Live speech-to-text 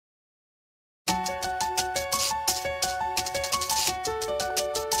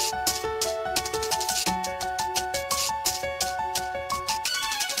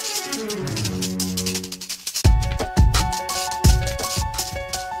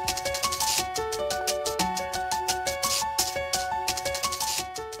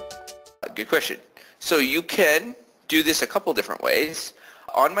question. So you can do this a couple different ways.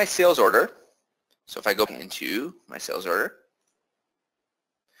 On my sales order, so if I go into my sales order,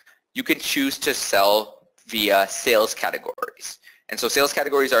 you can choose to sell via sales categories. And so sales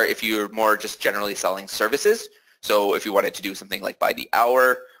categories are if you're more just generally selling services. So if you wanted to do something like by the hour,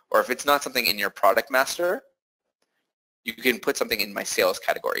 or if it's not something in your product master, you can put something in my sales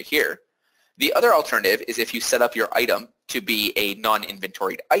category here. The other alternative is if you set up your item to be a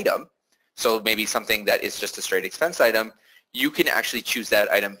non-inventoried item, so maybe something that is just a straight expense item, you can actually choose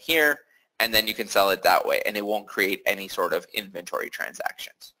that item here, and then you can sell it that way, and it won't create any sort of inventory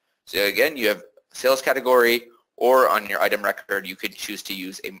transactions. So again, you have sales category, or on your item record, you could choose to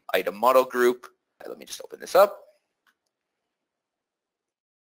use an item model group. Let me just open this up.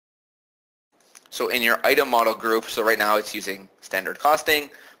 So in your item model group, so right now it's using standard costing,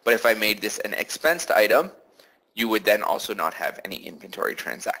 but if I made this an expensed item, you would then also not have any inventory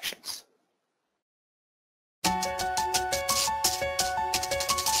transactions.